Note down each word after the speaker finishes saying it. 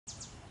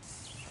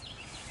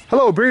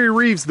Hello, Barry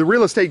Reeves, the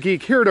Real Estate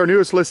Geek, here at our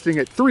newest listing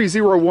at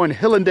 301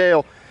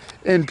 Hillandale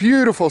in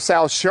beautiful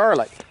South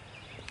Charlotte,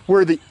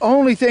 where the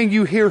only thing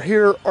you hear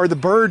here are the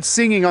birds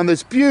singing on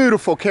this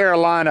beautiful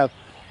Carolina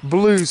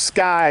blue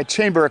sky,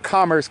 Chamber of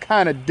Commerce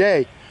kind of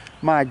day.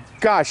 My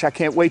gosh, I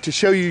can't wait to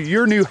show you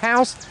your new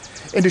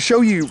house and to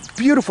show you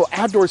beautiful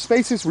outdoor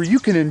spaces where you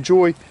can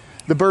enjoy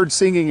the birds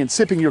singing and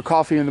sipping your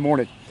coffee in the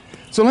morning.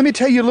 So let me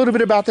tell you a little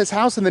bit about this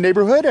house in the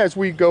neighborhood as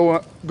we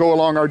go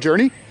along our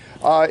journey.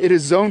 It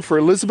is zoned for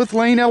Elizabeth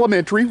Lane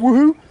Elementary,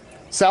 woohoo,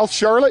 South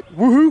Charlotte,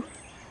 woohoo,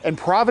 and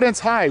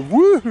Providence High,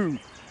 woohoo.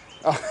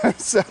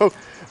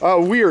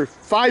 We are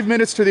 5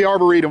 minutes to the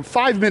Arboretum,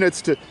 5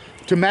 minutes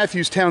to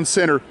Matthews Town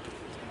Center,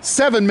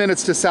 7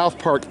 minutes to South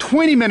Park,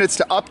 20 minutes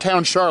to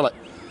Uptown Charlotte.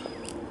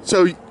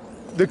 So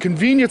the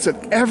convenience of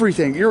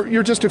everything.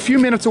 You're just a few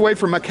minutes away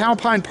from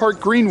McAlpine Park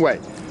Greenway,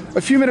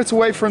 a few minutes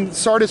away from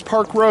Sardis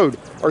Park Road,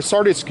 or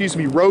Sardis, excuse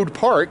me, Road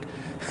Park.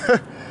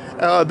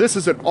 This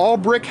is an all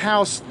brick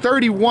house,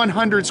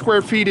 3,100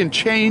 square feet and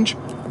change.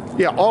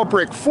 Yeah, all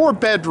brick, 4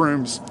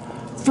 bedrooms,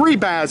 3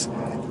 baths,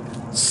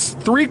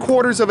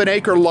 3/4 of an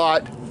acre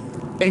lot,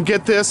 and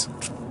get this,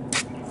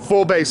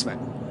 full basement.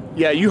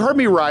 Yeah, you heard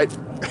me right.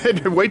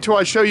 Wait till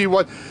I show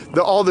you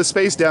all the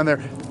space down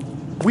there.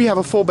 We have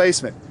a full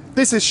basement.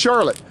 This is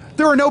Charlotte.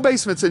 There are no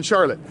basements in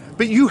Charlotte,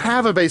 but you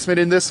have a basement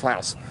in this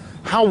house.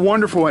 How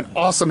wonderful and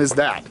awesome is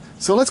that?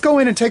 So let's go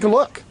in and take a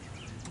look.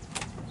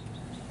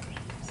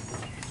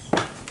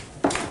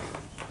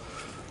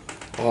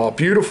 Oh,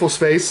 beautiful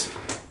space.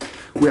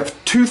 We have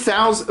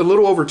a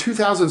little over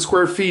 2,000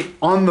 square feet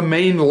on the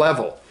main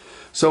level.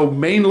 So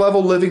main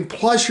level living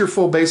plus your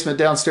full basement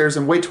downstairs,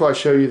 and wait till I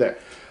show you that.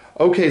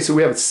 Okay, so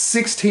we have a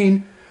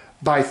 16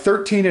 by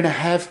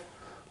 13.5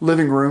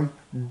 living room,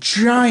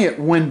 giant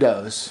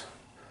windows,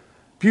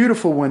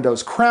 beautiful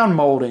windows, crown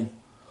molding,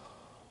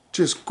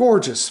 just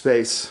gorgeous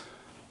space.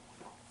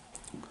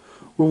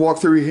 We'll walk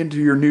through into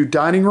your new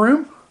dining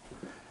room.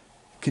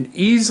 Can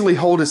easily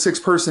hold a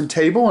 6-person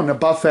table and a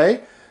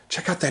buffet.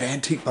 Check out that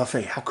antique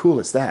buffet. How cool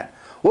is that?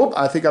 Whoop,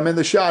 I think I'm in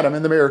the shot. I'm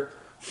in the mirror.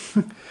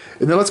 And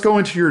then let's go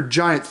into your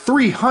giant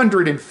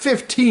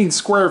 315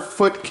 square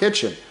foot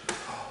kitchen.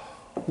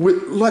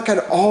 Look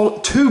at all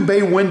 2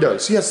 bay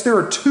windows. Yes, there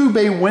are 2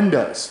 bay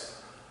windows.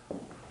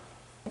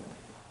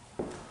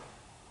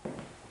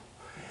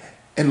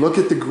 And look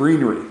at the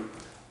greenery.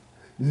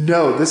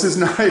 No, this is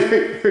not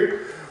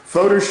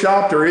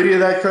photoshopped or any of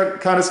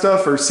that kind of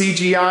stuff or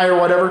CGI or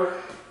whatever.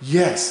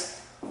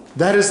 Yes,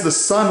 that is the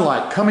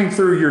sunlight coming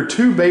through your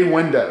 2 bay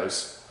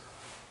windows,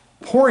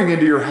 pouring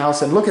into your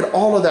house, and look at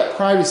all of that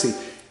privacy.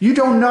 You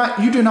do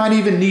not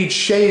even need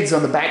shades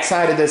on the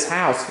backside of this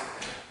house.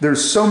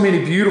 There's so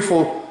many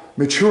beautiful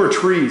mature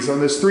trees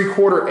on this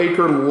 3/4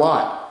 acre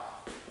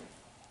lot.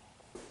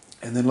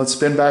 And then let's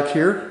spin back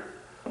here.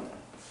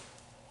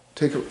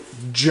 Take a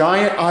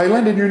giant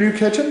island in your new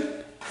kitchen.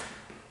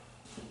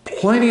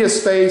 Plenty of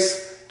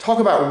space. Talk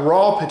about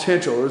raw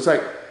potential. It's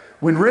like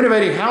when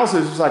renovating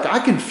houses, it's like I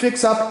can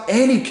fix up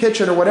any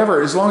kitchen or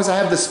whatever as long as I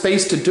have the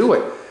space to do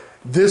it.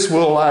 This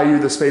will allow you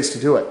the space to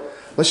do it.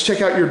 Let's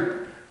check out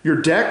your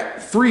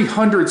deck,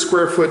 300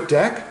 square foot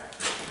deck.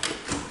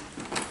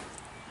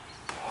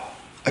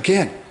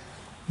 Again,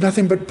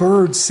 nothing but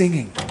birds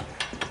singing.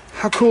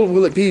 How cool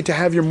will it be to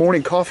have your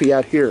morning coffee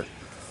out here?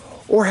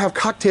 Or have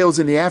cocktails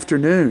in the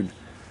afternoon?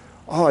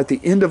 Oh, at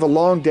the end of a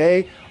long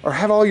day, or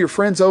have all your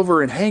friends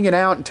over and hanging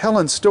out and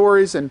telling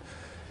stories, and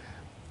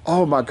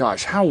oh my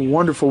gosh, how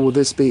wonderful will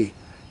this be?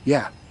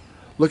 Yeah,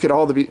 look at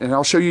all and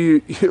I'll show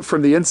you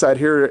from the inside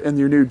here in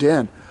your new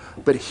den.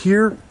 But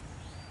here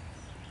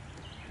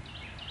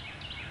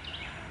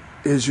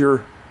is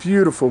your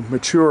beautiful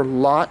mature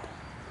lot.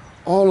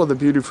 All of the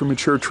beautiful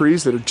mature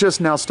trees that are just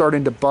now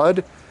starting to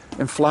bud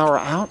and flower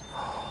out.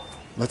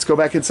 Let's go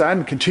back inside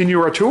and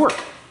continue our tour.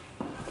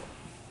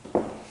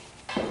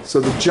 So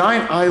the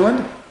giant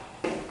island,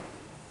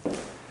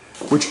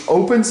 which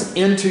opens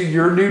into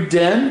your new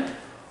den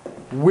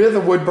with a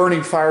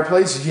wood-burning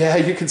fireplace. Yeah,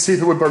 you can see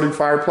the wood-burning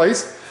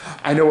fireplace.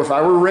 I know if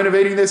I were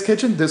renovating this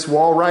kitchen, this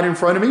wall right in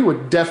front of me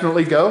would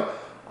definitely go.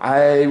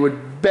 I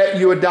would bet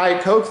you a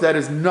Diet Coke that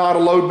is not a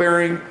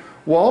load-bearing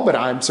wall, but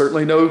I'm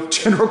certainly no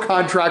general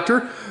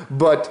contractor.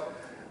 But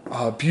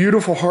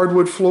beautiful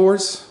hardwood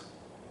floors.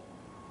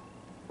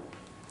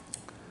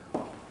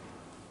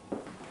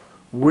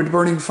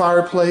 Wood-burning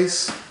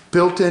fireplace,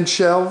 built-in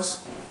shelves,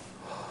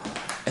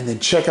 and then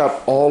check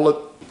out all of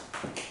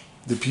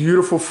the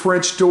beautiful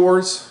French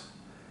doors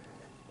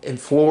and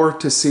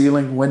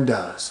floor-to-ceiling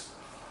windows.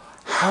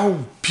 How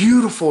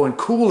beautiful and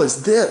cool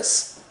is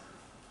this?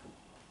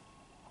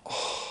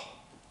 Oh,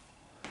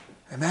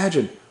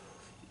 imagine,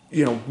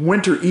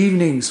 winter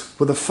evenings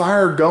with a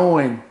fire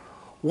going,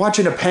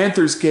 watching a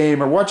Panthers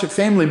game or watch a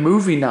family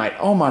movie night.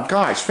 Oh my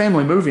gosh,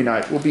 family movie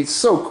night will be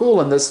so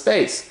cool in this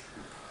space.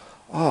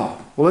 Oh,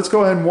 well, let's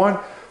go ahead and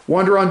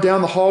wander on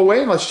down the hallway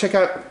and let's check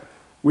out.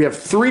 We have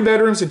 3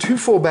 bedrooms and 2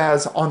 full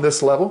baths on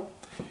this level.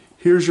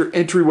 Here's your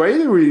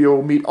entryway where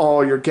you'll meet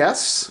all your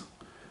guests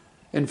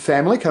and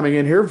family coming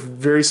in here.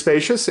 Very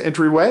spacious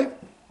entryway.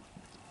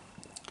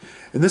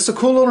 And this is a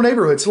cool little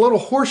neighborhood. It's a little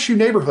horseshoe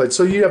neighborhood,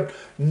 so you have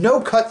no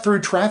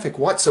cut-through traffic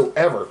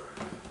whatsoever.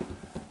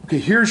 Okay,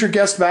 here's your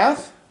guest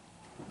bath.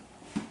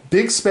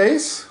 Big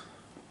space.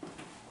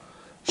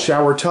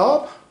 Shower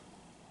tub.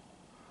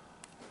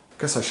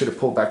 Guess I should have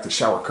pulled back the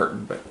shower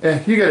curtain, but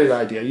you get the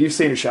idea. You've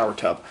seen a shower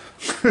tub.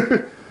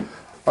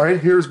 All right,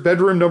 here's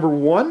bedroom number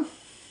 1.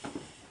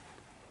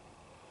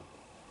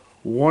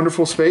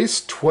 Wonderful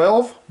space,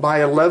 12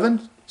 by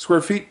 11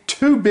 square feet,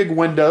 2 big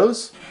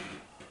windows.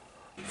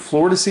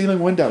 Floor to ceiling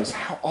windows.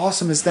 How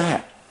awesome is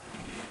that?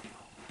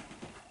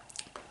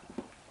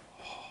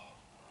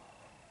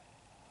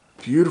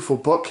 Beautiful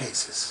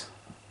bookcases.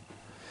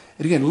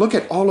 And again, look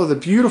at all of the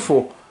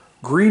beautiful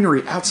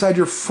greenery outside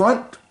your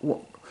front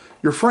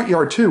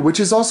yard too, which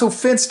is also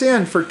fenced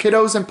in for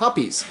kiddos and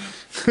puppies.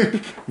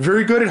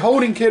 Very good at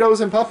holding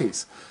kiddos and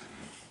puppies.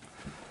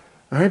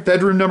 All right,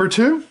 bedroom number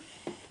 2.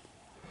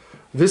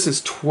 This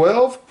is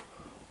 12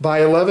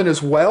 by 11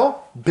 as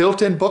well.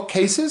 Built-in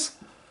bookcases.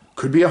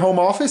 Could be a home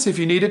office if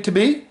you need it to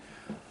be.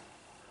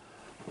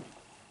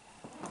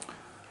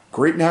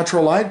 Great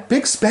natural light.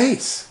 Big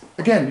space.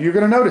 Again, you're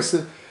going to notice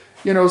that,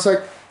 you know, it's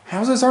like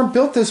houses aren't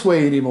built this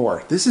way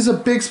anymore. This is a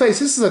big space.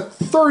 This is a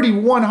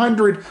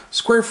 3,100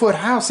 square foot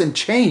house and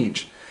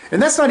change.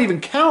 And that's not even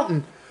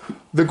counting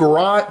the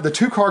garage, the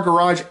 2-car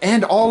garage,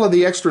 and all of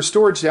the extra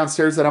storage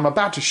downstairs that I'm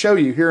about to show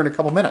you here in a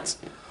couple minutes.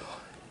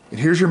 And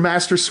here's your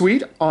master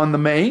suite on the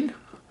main.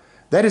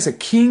 That is a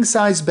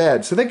king-size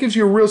bed. So that gives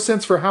you a real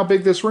sense for how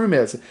big this room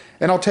is.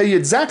 And I'll tell you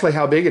exactly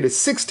how big it is.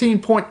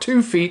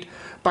 16.2 feet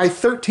by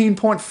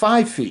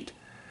 13.5 feet.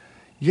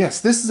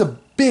 Yes, this is a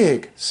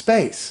big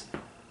space.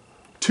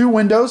 2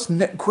 windows,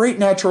 great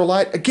natural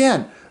light.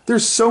 Again,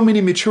 there's so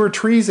many mature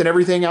trees and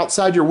everything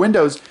outside your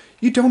windows,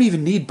 you don't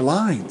even need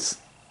blinds.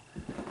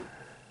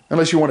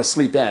 Unless you want to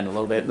sleep in a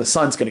little bit and the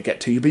sun's going to get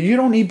to you. But you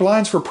don't need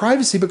blinds for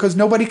privacy because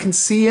nobody can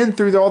see in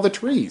through all the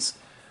trees.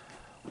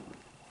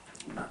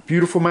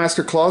 Beautiful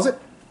master closet.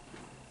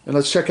 And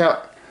let's check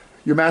out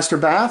your master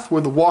bath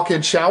with the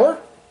walk-in shower.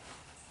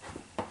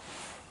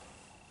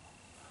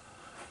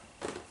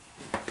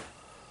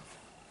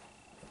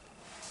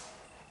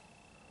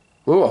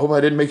 Oh, I hope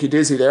I didn't make you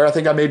dizzy there. I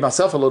think I made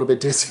myself a little bit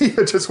dizzy.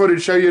 I just wanted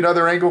to show you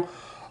another angle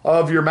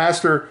of your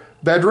master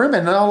bedroom.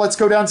 And now let's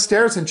go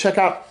downstairs and check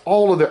out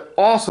all of the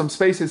awesome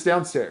spaces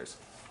downstairs.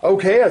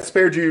 Okay, I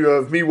spared you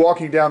of me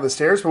walking down the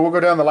stairs, but we'll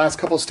go down the last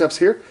couple of steps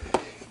here.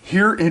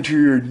 Here into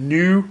your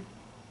new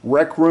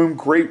rec room,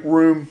 great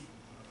room,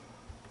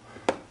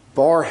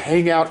 bar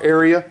hangout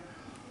area.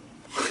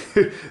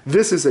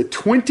 This is a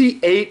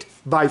 28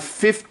 by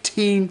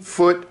 15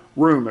 foot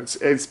room.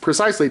 It's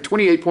precisely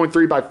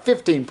 28.3 by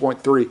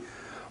 15.3.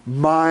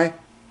 My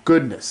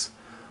goodness.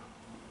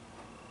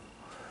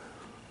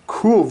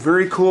 Cool,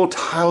 very cool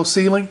tile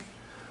ceiling.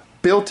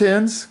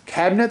 Built-ins,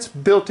 cabinets,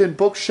 built-in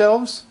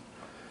bookshelves.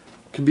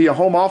 Can be a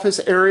home office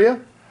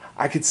area.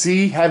 I could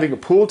see having a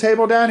pool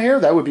table down here.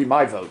 That would be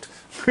my vote.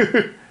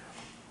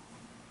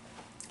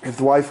 If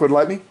the wife would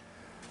let me.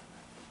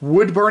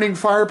 Wood-burning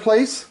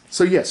fireplace.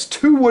 So yes,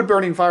 2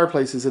 wood-burning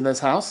fireplaces in this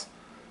house.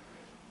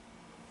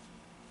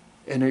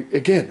 And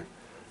again,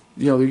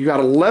 you know, you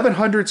got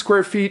 1,100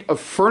 square feet of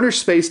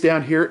furnished space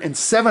down here and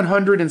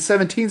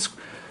 717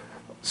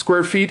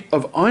 square feet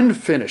of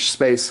unfinished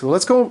space. So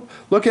let's go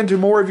look into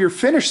more of your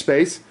finished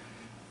space.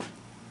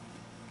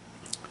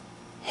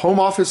 Home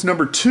office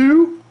number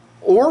 2,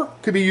 or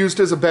could be used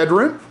as a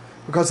bedroom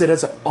because it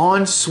has an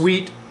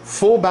ensuite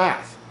full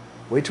bath.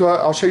 Wait till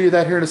I'll show you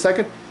that here in a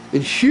second.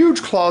 And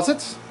huge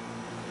closets.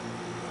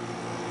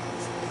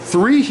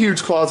 3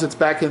 huge closets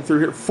back in through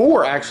here.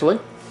 4 actually.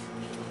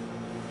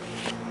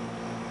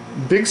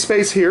 Big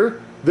space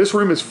here. This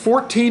room is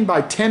 14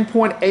 by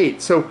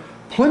 10.8. So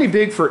plenty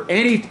big for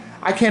any.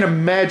 I can't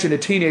imagine a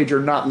teenager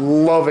not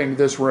loving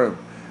this room.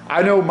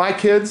 I know my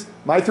kids,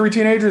 my 3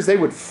 teenagers, they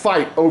would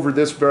fight over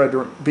this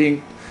bedroom,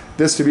 being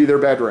this to be their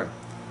bedroom.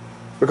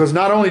 Because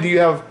not only do you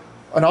have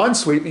an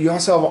ensuite, but you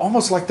also have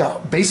almost like the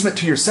basement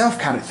to yourself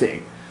kind of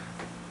thing.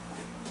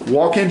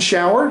 Walk-in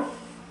shower.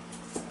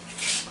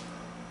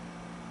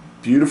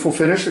 Beautiful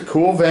finish, a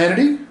cool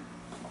vanity.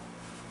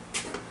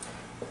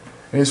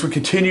 And as we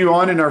continue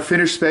on in our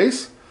finished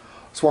space,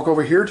 let's walk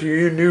over here to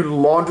your new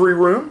laundry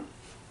room.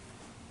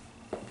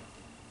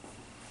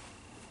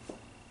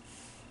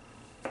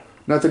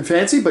 Nothing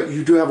fancy, but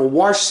you do have a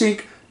wash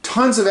sink,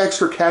 tons of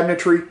extra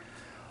cabinetry.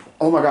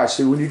 Oh my gosh,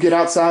 so when you get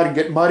outside and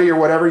get muddy or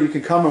whatever, you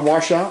can come and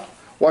wash up.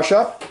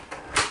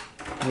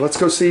 Let's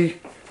go see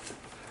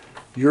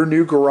your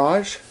new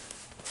garage.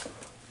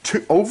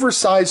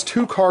 Oversized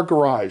 2-car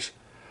garage.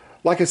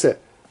 Like I said,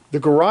 the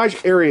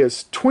garage area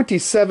is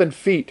 27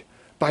 feet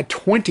by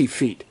 20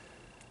 feet.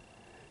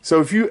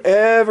 So if you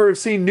ever have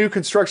seen new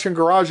construction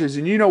garages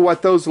and you know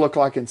what those look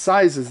like in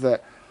sizes,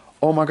 that,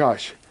 oh my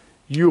gosh,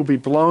 you'll be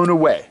blown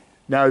away.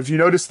 Now, if you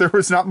notice, there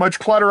was not much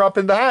clutter up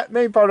in that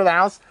main part of the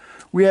house.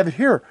 We have it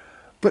here.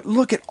 But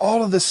look at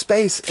all of the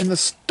space and the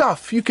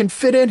stuff you can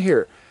fit in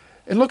here.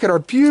 And look at our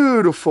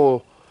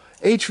beautiful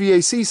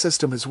HVAC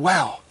system as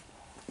well.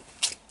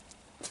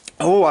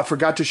 Oh, I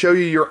forgot to show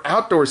you your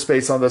outdoor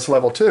space on this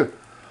level too.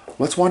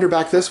 Let's wander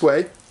back this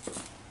way.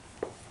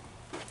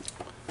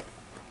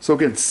 So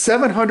again,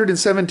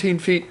 717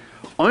 feet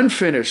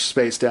unfinished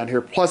space down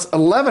here, plus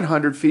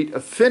 1,100 feet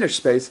of finished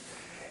space,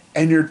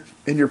 and your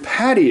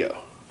patio.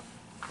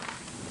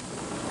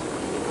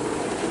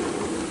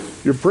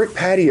 Your brick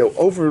patio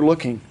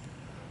overlooking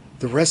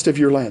the rest of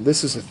your land.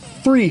 This is a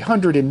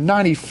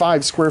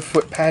 395 square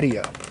foot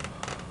patio.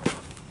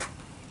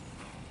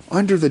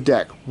 Under the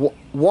deck,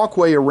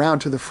 walkway around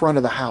to the front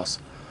of the house.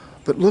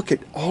 But look at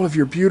all of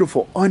your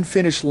beautiful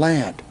unfinished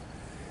land.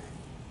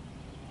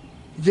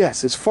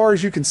 Yes, as far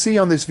as you can see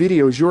on this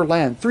video is your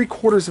land,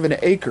 3/4 of an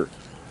acre.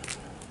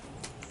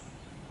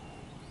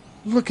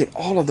 Look at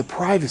all of the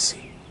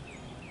privacy.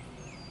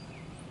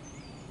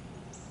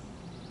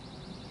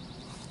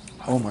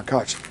 Oh my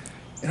gosh.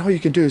 And all you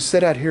can do is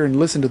sit out here and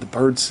listen to the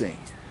birds sing.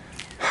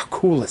 How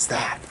cool is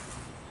that?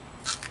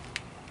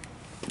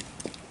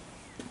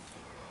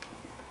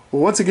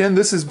 Well, once again,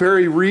 this is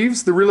Barry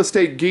Reeves, the Real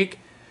Estate Geek,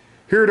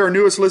 here at our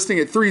newest listing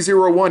at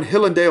 301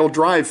 Hillandale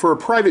Drive. For a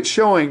private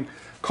showing,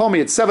 call me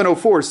at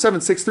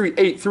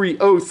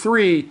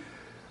 704-763-8303.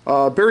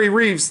 Barry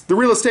Reeves, the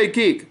Real Estate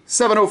Geek,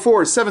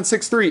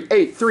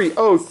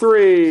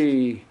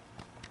 704-763-8303.